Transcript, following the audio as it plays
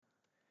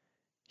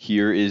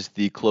Here is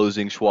the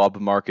closing Schwab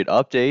market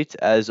update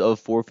as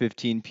of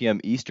 4:15 p.m.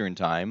 Eastern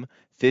Time,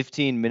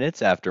 15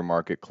 minutes after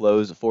market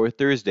close for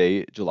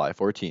Thursday, July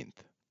 14th.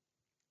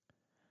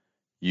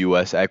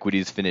 U.S.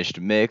 equities finished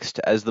mixed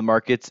as the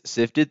markets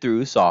sifted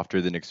through softer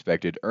than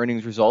expected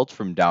earnings results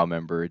from Dow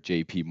member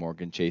JP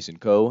Morgan Chase &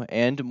 Co.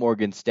 and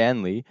Morgan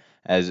Stanley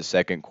as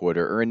second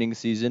quarter earnings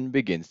season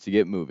begins to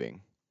get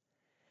moving.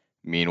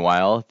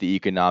 Meanwhile, the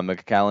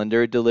economic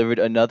calendar delivered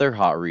another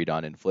hot read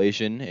on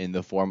inflation in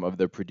the form of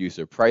the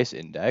Producer Price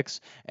Index,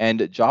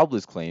 and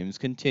jobless claims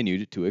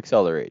continued to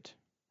accelerate.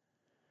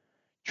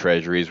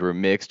 Treasuries were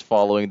mixed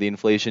following the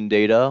inflation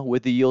data,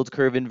 with the yield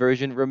curve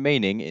inversion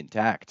remaining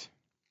intact.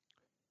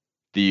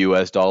 The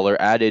US dollar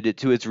added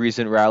to its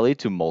recent rally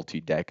to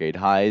multi-decade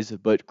highs,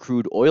 but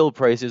crude oil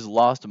prices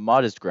lost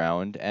modest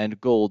ground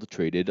and gold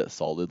traded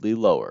solidly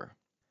lower.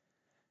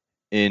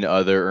 In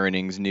other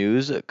earnings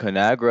news,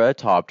 Conagra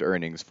topped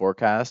earnings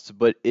forecasts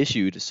but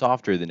issued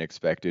softer than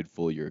expected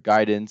full-year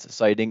guidance,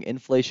 citing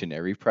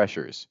inflationary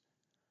pressures.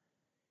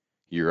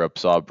 Europe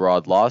saw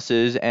broad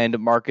losses, and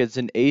markets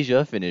in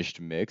Asia finished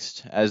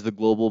mixed as the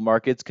global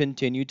markets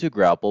continue to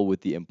grapple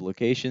with the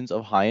implications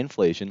of high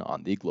inflation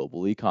on the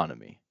global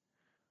economy.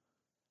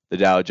 The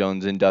Dow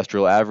Jones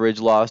Industrial Average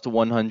lost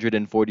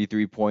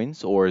 143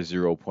 points, or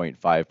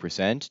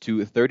 0.5%,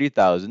 to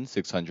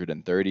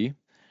 30,630.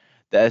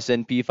 The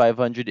S&P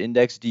 500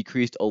 index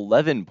decreased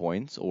 11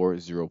 points, or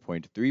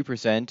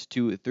 0.3%,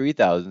 to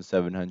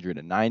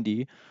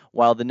 3,790,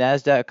 while the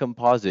Nasdaq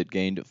Composite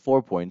gained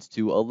 4 points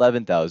to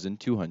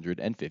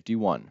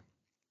 11,251.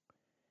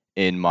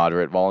 In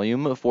moderate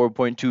volume,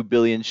 4.2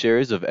 billion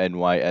shares of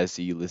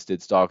NYSE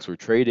listed stocks were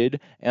traded,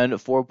 and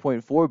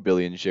 4.4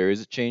 billion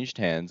shares changed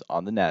hands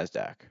on the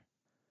Nasdaq.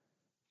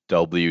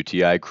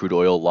 WTI crude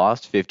oil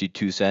lost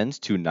 52 cents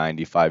to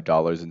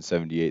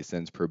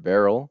 $95.78 per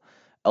barrel.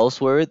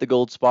 Elsewhere, the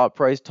gold spot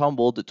price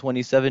tumbled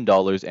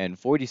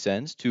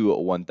 $27.40 to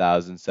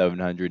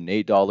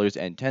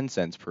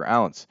 $1,708.10 per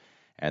ounce,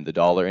 and the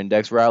dollar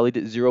index rallied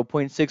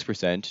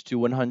 0.6% to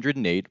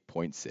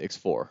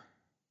 108.64.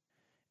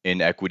 In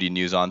equity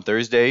news on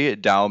Thursday,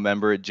 Dow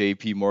member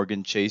JP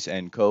Morgan Chase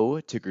 & Co.,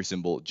 ticker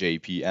symbol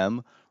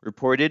JPM,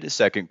 reported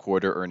second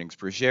quarter earnings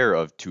per share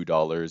of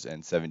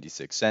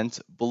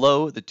 $2.76,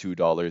 below the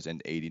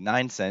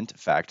 $2.89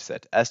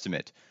 fact-set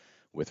estimate,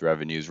 with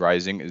revenues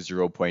rising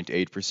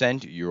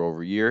 0.8%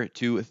 year-over-year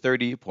to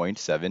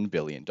 $30.7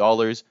 billion,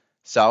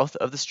 south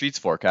of the Street's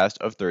forecast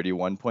of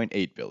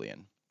 $31.8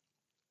 billion.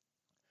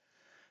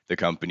 The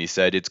company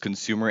said its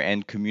consumer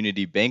and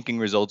community banking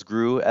results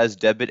grew as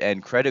debit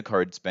and credit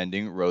card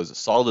spending rose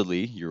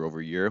solidly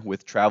year-over-year,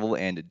 with travel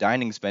and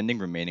dining spending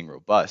remaining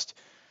robust.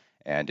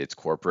 And its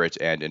corporate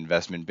and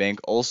investment bank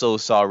also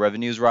saw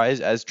revenues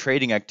rise as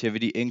trading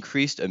activity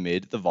increased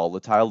amid the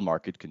volatile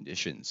market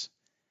conditions.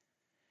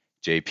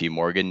 JP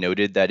Morgan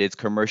noted that its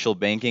commercial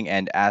banking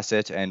and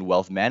asset and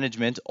wealth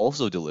management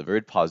also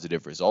delivered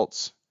positive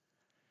results.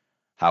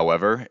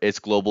 However, its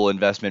global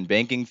investment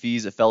banking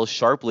fees fell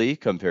sharply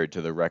compared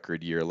to the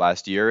record year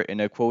last year in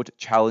a, quote,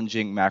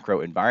 challenging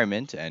macro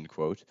environment, end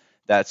quote,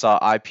 that saw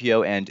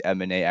IPO and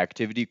M&A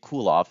activity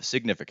cool off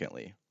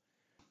significantly.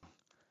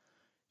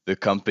 The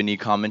company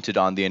commented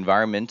on the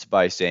environment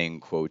by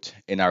saying, quote,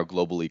 in our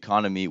global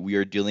economy, we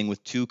are dealing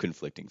with two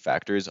conflicting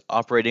factors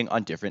operating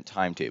on different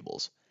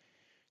timetables.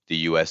 The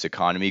U.S.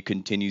 economy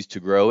continues to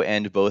grow,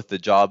 and both the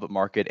job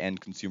market and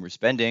consumer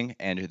spending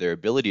and their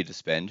ability to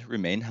spend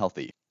remain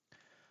healthy.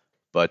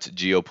 But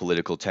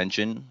geopolitical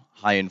tension,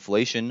 high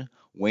inflation,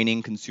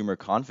 waning consumer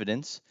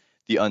confidence,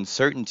 the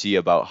uncertainty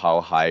about how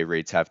high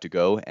rates have to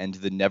go, and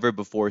the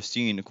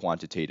never-before-seen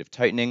quantitative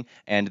tightening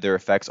and their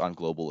effects on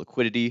global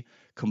liquidity,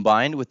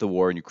 combined with the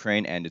war in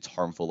Ukraine and its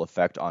harmful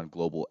effect on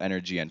global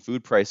energy and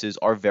food prices,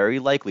 are very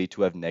likely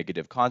to have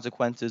negative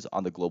consequences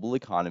on the global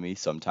economy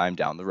sometime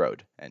down the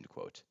road, end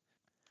quote.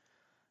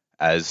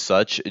 As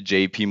such,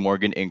 JP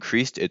Morgan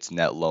increased its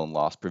net loan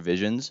loss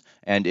provisions,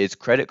 and its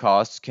credit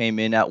costs came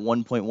in at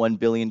 $1.1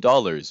 billion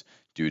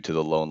due to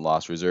the loan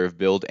loss reserve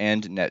build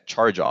and net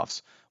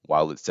charge-offs,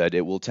 while it said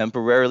it will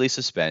temporarily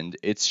suspend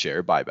its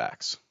share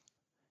buybacks.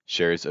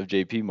 Shares of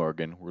JP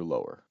Morgan were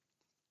lower.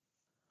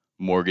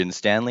 Morgan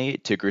Stanley,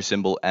 ticker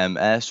symbol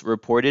MS,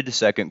 reported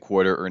second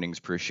quarter earnings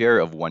per share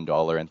of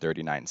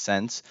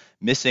 $1.39,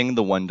 missing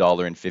the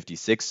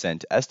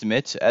 $1.56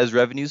 estimate as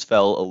revenues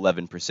fell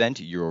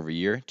 11%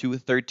 year-over-year to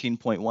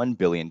 $13.1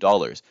 billion,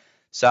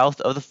 south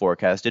of the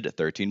forecasted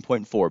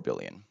 $13.4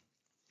 billion.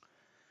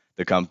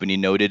 The company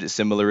noted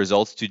similar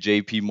results to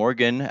JP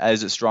Morgan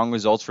as strong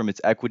results from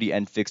its equity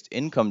and fixed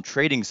income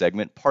trading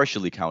segment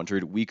partially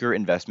countered weaker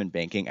investment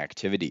banking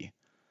activity.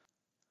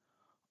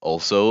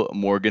 Also,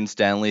 Morgan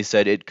Stanley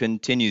said it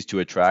continues to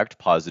attract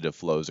positive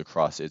flows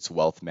across its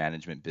wealth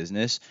management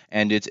business,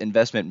 and its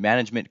investment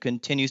management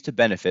continues to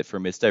benefit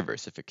from its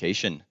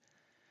diversification.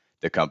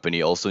 The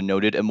company also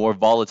noted a more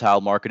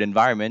volatile market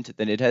environment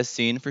than it has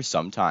seen for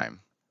some time.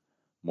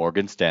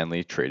 Morgan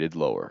Stanley traded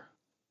lower.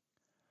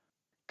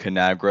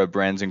 Conagra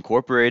Brands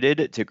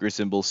Incorporated, ticker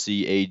symbol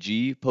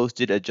CAG,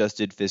 posted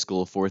adjusted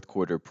fiscal fourth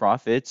quarter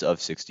profits of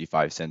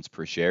 65 cents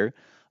per share,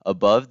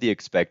 above the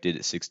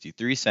expected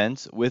 63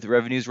 cents, with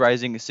revenues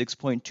rising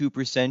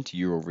 6.2%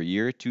 year over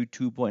year to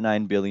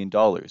 $2.9 billion,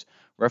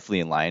 roughly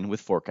in line with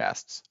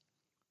forecasts.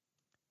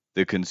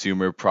 The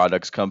consumer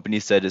products company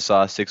said it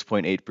saw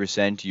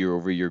 6.8%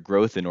 year-over-year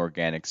growth in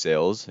organic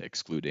sales,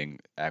 excluding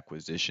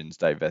acquisitions,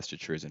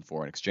 divestitures, and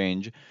foreign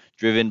exchange,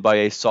 driven by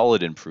a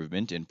solid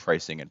improvement in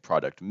pricing and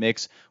product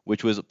mix,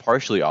 which was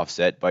partially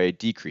offset by a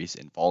decrease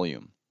in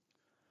volume.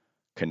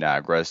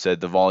 Conagra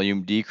said the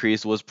volume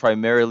decrease was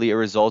primarily a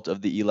result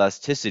of the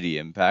elasticity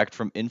impact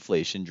from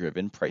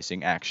inflation-driven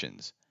pricing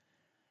actions.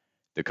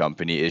 The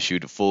company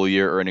issued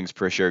full-year earnings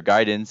per share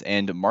guidance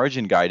and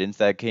margin guidance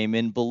that came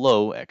in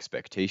below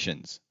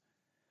expectations.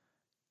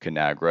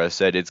 Conagra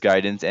said its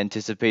guidance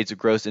anticipates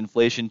gross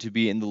inflation to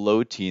be in the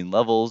low teen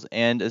levels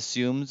and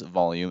assumes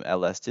volume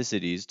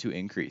elasticities to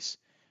increase.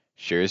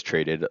 Shares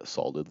traded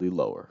solidly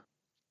lower.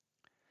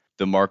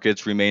 The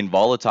markets remain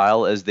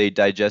volatile as they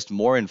digest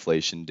more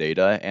inflation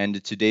data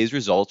and today's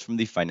results from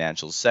the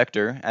financial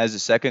sector as the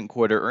second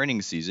quarter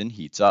earnings season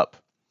heats up.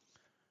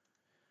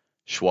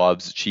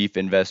 Schwab's chief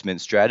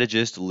investment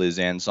strategist, Liz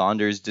Ann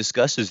Sonders,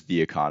 discusses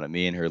the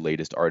economy in her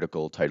latest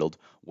article titled,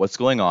 "What's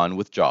Going On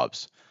with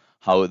Jobs?"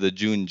 How the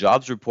June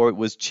jobs report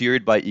was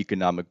cheered by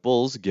economic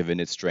bulls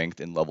given its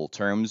strength in level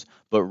terms,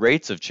 but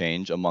rates of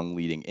change among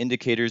leading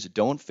indicators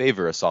don't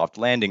favor a soft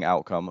landing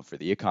outcome for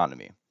the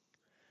economy.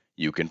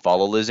 You can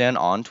follow Liz Ann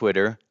on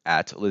Twitter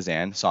at Liz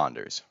Ann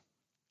Sonders.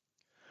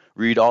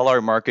 Read all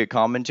our market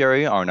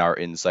commentary on our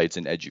Insights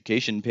and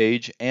Education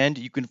page, and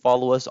you can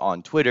follow us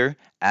on Twitter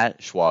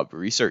at Schwab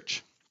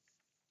Research.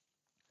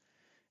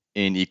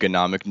 In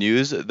economic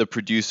news, the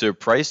Producer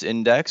Price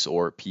Index,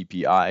 or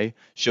PPI,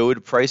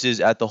 showed prices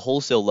at the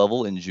wholesale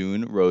level in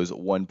June rose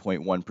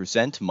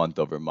 1.1% month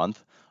over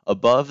month,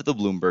 above the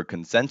Bloomberg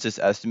consensus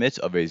estimate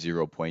of a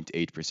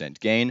 0.8%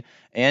 gain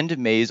and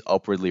May's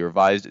upwardly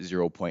revised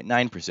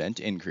 0.9%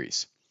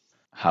 increase.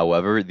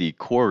 However, the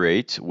core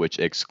rate, which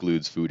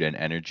excludes food and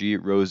energy,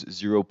 rose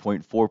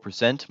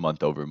 0.4%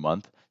 month over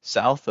month,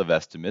 south of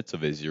estimates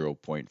of a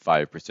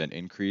 0.5%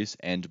 increase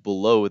and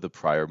below the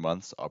prior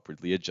month's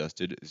upwardly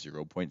adjusted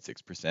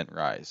 0.6%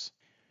 rise.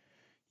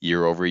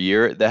 Year over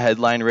year, the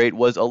headline rate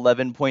was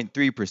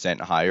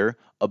 11.3% higher,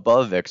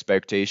 above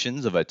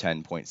expectations of a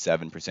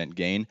 10.7%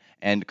 gain,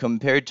 and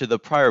compared to the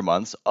prior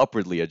month's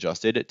upwardly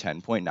adjusted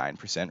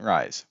 10.9%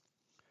 rise.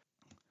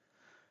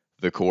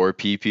 The core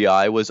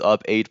PPI was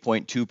up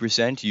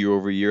 8.2% year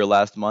over year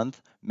last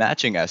month,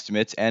 matching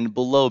estimates and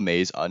below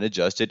May's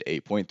unadjusted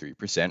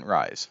 8.3%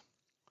 rise.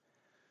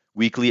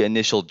 Weekly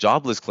initial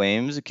jobless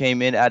claims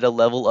came in at a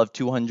level of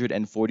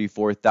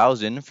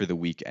 244,000 for the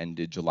week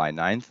ended July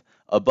 9th,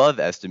 above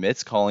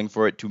estimates calling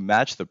for it to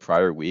match the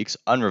prior week's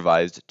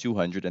unrevised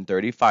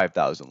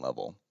 235,000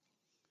 level.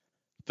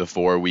 The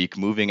 4-week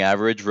moving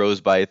average rose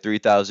by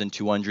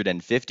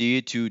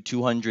 3,250 to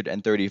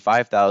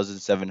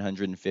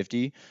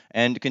 235,750,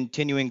 and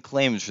continuing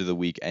claims for the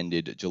week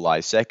ended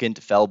July 2nd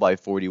fell by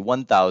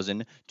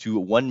 41,000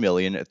 to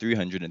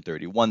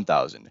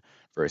 1,331,000,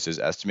 versus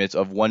estimates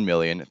of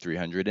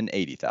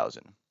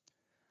 1,380,000.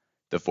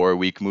 The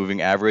 4-week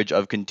moving average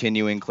of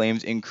continuing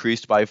claims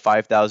increased by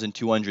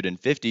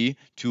 5,250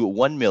 to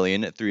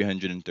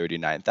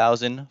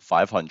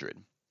 1,339,500.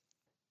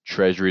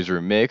 Treasuries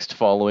were mixed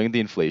following the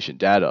inflation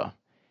data.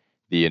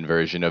 The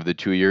inversion of the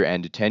 2-year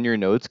and 10-year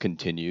notes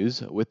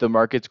continues, with the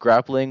markets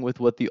grappling with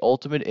what the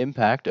ultimate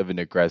impact of an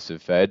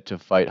aggressive Fed to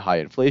fight high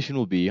inflation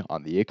will be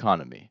on the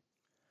economy.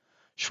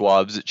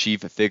 Schwab's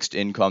chief fixed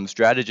income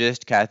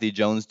strategist, Kathy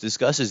Jones,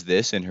 discusses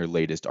this in her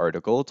latest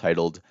article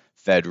titled,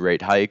 "Fed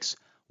Rate Hikes,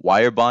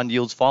 Why Are Bond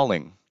Yields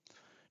Falling?"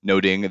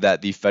 noting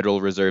that the Federal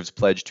Reserve's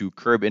pledge to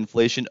curb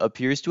inflation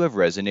appears to have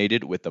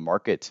resonated with the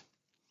market.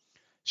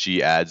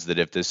 She adds that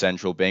if the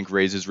central bank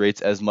raises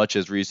rates as much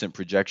as recent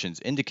projections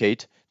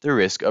indicate, the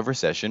risk of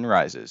recession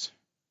rises.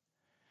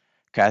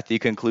 Kathy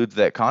concludes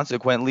that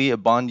consequently,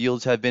 bond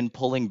yields have been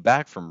pulling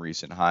back from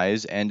recent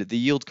highs and the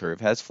yield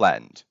curve has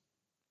flattened.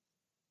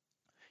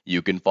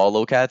 You can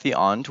follow Kathy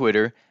on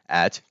Twitter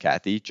at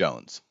Kathy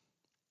Jones.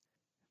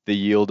 The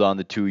yield on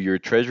the 2-year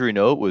Treasury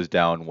note was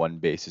down 1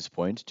 basis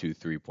point to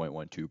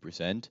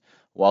 3.12%,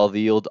 while the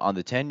yield on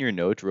the 10-year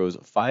note rose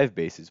 5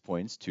 basis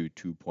points to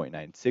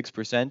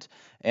 2.96%,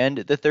 and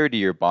the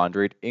 30-year bond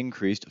rate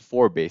increased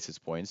 4 basis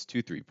points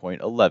to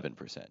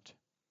 3.11%.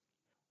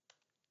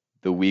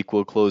 The week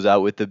will close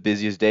out with the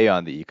busiest day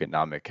on the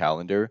economic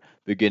calendar,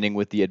 beginning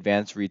with the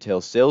advanced retail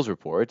sales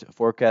report,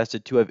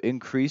 forecasted to have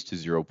increased to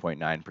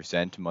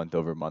 0.9% month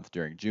over month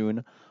during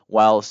June,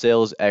 while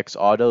sales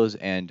ex-autos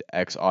and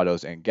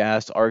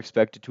gas are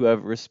expected to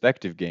have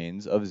respective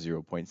gains of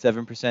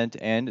 0.7%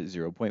 and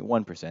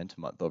 0.1%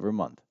 month over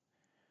month.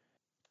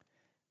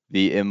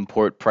 The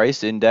import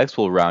price index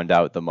will round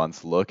out the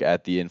month's look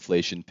at the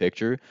inflation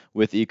picture,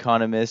 with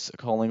economists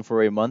calling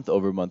for a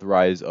month-over-month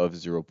rise of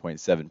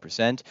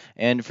 0.7%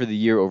 and for the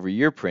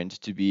year-over-year print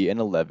to be an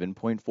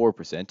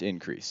 11.4%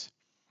 increase.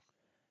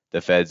 The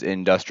Fed's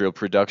industrial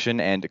production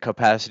and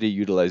capacity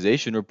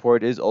utilization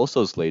report is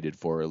also slated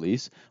for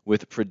release,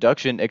 with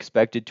production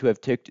expected to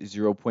have ticked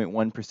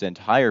 0.1%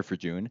 higher for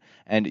June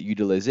and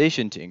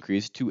utilization to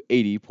increase to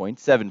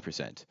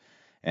 80.7%.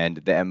 And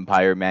the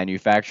Empire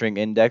Manufacturing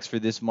Index for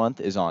this month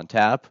is on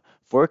tap,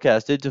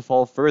 forecasted to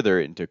fall further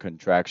into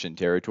contraction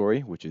territory,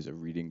 which is a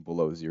reading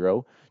below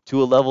zero,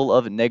 to a level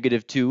of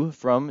 -2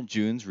 from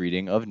June's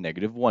reading of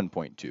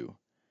 -1.2.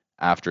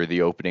 After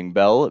the opening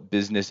bell,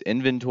 business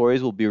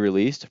inventories will be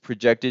released,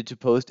 projected to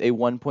post a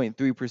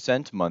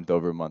 1.3%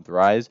 month-over-month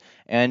rise,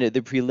 and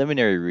the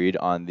preliminary read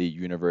on the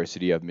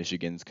University of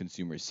Michigan's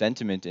Consumer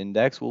Sentiment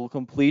Index will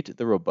complete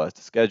the robust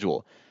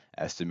schedule,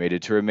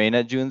 estimated to remain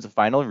at June's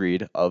final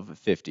read of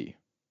 50.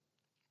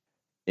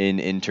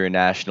 In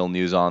international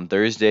news on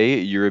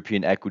Thursday,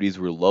 European equities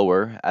were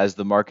lower as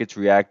the markets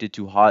reacted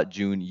to hot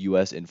June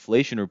U.S.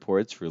 inflation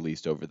reports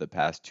released over the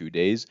past 2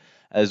 days,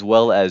 as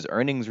well as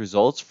earnings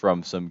results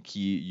from some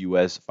key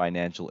U.S.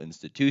 financial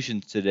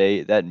institutions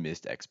today that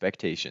missed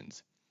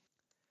expectations.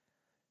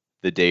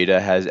 The data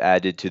has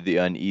added to the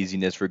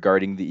uneasiness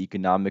regarding the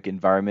economic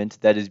environment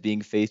that is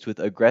being faced with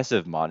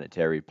aggressive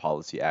monetary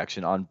policy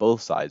action on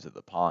both sides of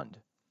the pond.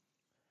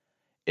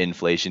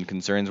 Inflation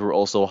concerns were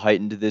also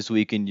heightened this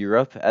week in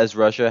Europe as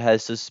Russia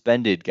has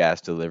suspended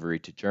gas delivery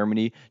to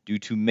Germany due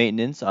to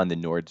maintenance on the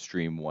Nord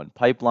Stream 1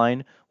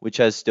 pipeline, which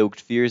has stoked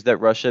fears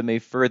that Russia may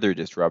further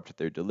disrupt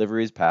their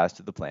deliveries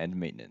past the planned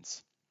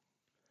maintenance.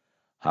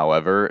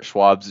 However,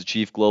 Schwab's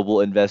chief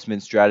global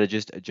investment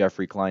strategist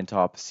Jeffrey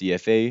Kleintop,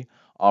 CFA,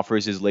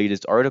 offers his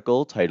latest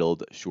article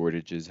titled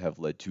Shortages Have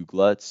Led to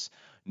Gluts,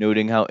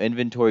 noting how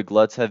inventory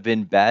gluts have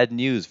been bad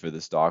news for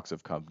the stocks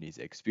of companies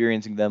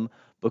experiencing them,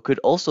 but could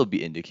also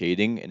be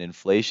indicating an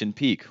inflation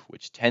peak,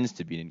 which tends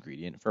to be an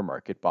ingredient for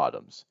market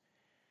bottoms.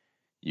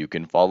 You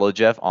can follow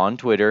Jeff on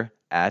Twitter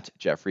at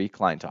Jeffrey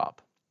Kleintop.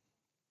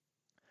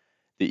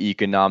 The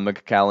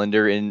economic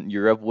calendar in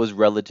Europe was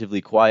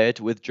relatively quiet,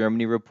 with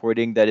Germany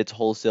reporting that its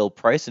wholesale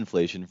price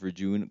inflation for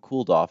June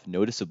cooled off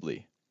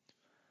noticeably.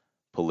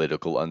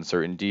 Political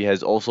uncertainty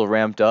has also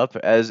ramped up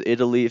as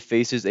Italy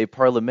faces a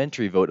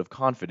parliamentary vote of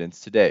confidence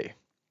today.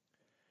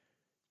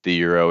 The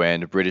euro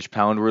and British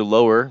pound were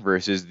lower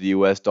versus the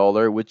US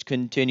dollar, which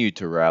continued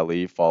to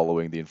rally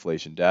following the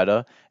inflation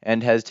data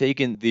and has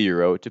taken the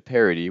euro to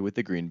parity with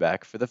the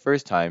greenback for the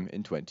first time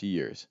in 20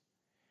 years.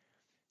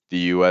 The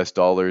US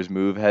dollar's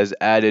move has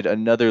added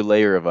another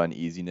layer of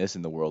uneasiness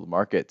in the world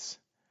markets.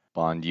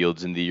 Bond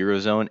yields in the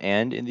Eurozone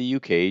and in the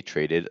UK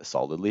traded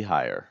solidly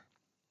higher.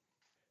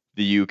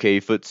 The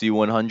UK FTSE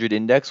 100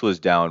 index was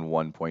down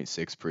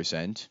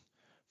 1.6%.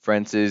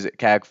 France's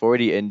CAC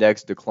 40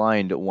 index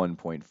declined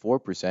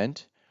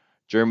 1.4%.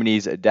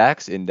 Germany's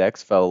DAX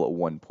index fell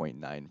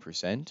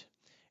 1.9%.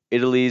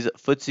 Italy's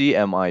FTSE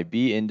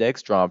MIB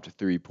index dropped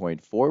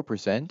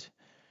 3.4%.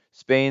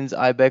 Spain's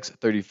IBEX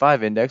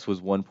 35 index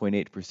was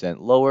 1.8%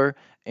 lower,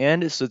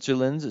 and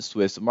Switzerland's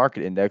Swiss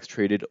market index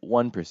traded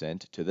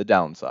 1% to the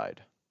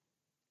downside.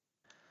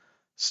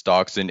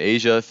 Stocks in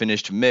Asia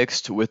finished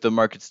mixed, with the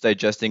markets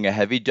digesting a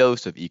heavy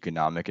dose of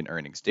economic and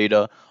earnings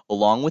data,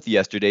 along with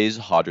yesterday's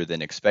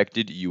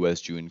hotter-than-expected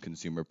U.S. June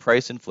consumer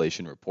price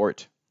inflation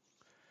report.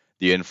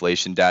 The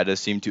inflation data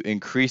seemed to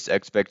increase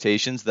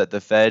expectations that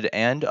the Fed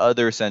and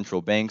other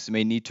central banks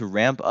may need to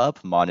ramp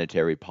up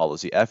monetary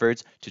policy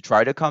efforts to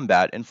try to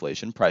combat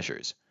inflation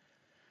pressures.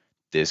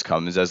 This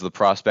comes as the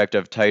prospect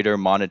of tighter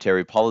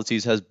monetary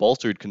policies has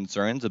bolstered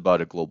concerns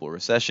about a global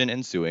recession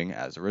ensuing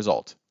as a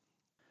result.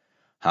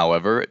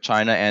 However,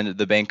 China and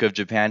the Bank of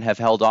Japan have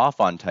held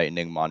off on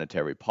tightening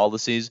monetary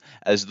policies,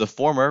 as the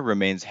former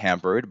remains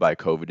hampered by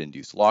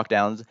COVID-induced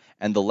lockdowns,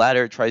 and the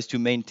latter tries to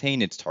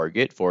maintain its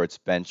target for its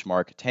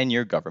benchmark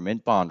 10-year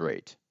government bond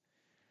rate.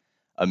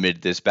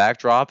 Amid this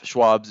backdrop,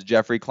 Schwab's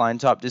Jeffrey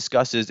Kleintop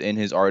discusses in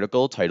his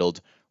article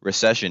titled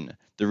Recession,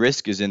 the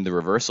Risk is in the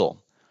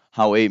Reversal,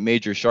 how a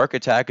major shark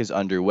attack is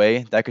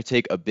underway that could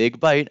take a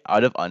big bite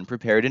out of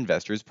unprepared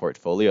investors'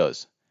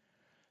 portfolios.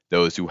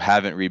 Those who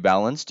haven't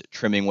rebalanced,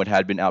 trimming what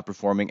had been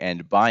outperforming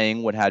and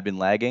buying what had been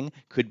lagging,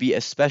 could be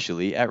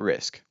especially at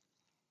risk.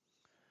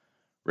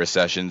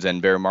 Recessions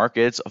and bear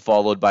markets,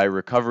 followed by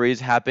recoveries,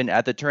 happen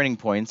at the turning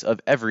points of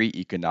every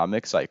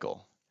economic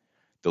cycle.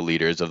 The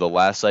leaders of the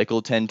last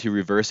cycle tend to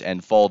reverse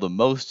and fall the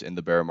most in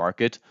the bear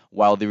market,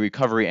 while the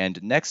recovery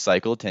and next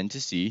cycle tend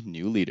to see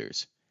new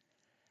leaders.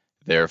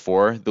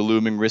 Therefore, the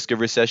looming risk of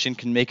recession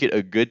can make it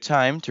a good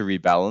time to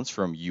rebalance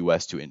from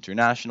U.S. to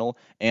international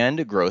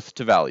and growth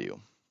to value.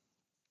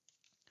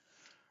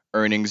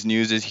 Earnings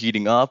news is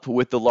heating up,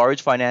 with the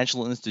large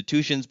financial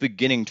institutions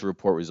beginning to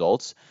report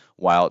results,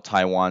 while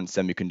Taiwan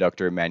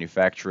Semiconductor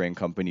Manufacturing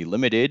Company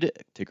Limited,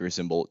 ticker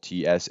symbol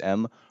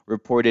TSM,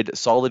 reported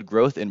solid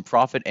growth in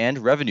profit and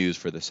revenues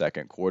for the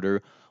second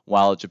quarter,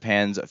 while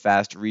Japan's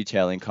Fast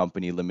Retailing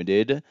Company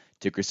Limited,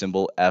 ticker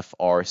symbol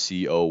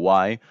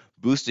FRCOY,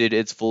 boosted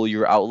its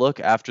full-year outlook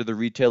after the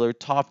retailer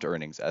topped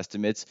earnings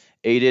estimates,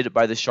 aided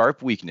by the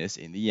sharp weakness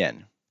in the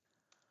yen.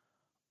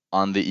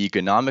 On the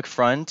economic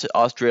front,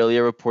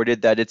 Australia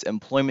reported that its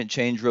employment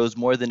change rose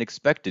more than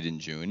expected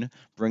in June,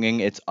 bringing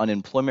its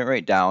unemployment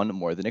rate down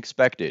more than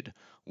expected,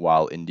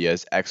 while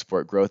India's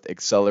export growth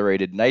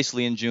accelerated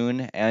nicely in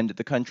June, and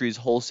the country's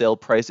wholesale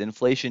price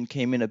inflation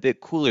came in a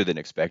bit cooler than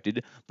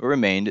expected, but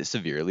remained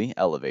severely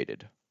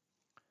elevated.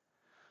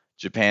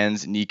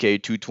 Japan's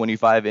Nikkei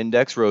 225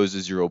 index rose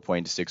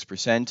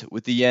 0.6%,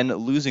 with the yen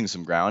losing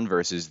some ground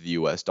versus the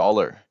US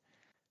dollar.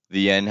 The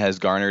yen has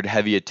garnered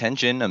heavy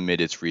attention amid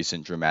its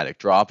recent dramatic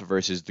drop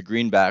versus the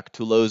greenback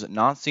to lows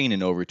not seen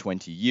in over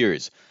 20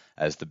 years,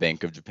 as the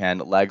Bank of Japan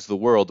lags the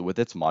world with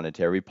its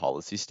monetary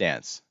policy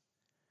stance.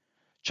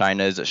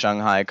 China's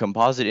Shanghai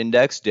Composite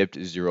Index dipped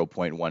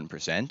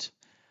 0.1%,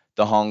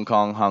 the Hong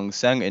Kong Hang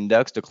Seng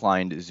Index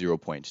declined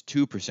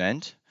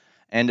 0.2%,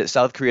 and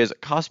South Korea's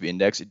Kospi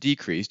Index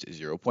decreased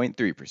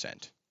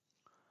 0.3%.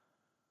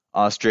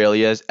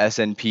 Australia's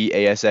S&P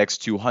ASX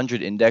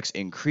 200 index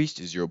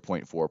increased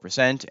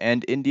 0.4%,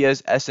 and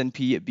India's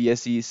S&P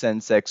BSE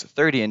Sensex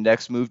 30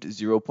 index moved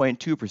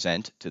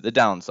 0.2% to the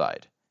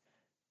downside.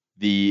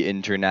 The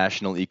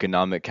International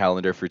Economic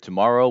Calendar for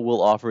tomorrow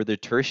will offer the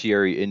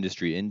Tertiary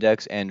Industry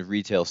Index and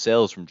retail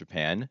sales from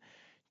Japan,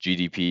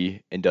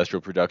 GDP, industrial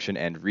production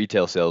and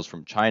retail sales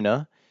from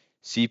China,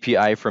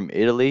 CPI from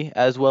Italy,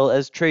 as well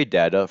as trade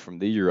data from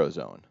the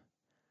Eurozone.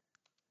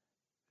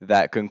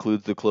 That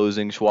concludes the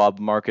closing Schwab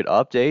market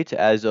update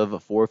as of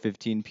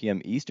 4:15 p.m.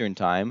 Eastern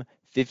Time,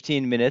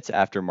 15 minutes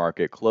after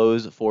market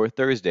close for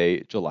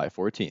Thursday, July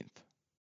 14th.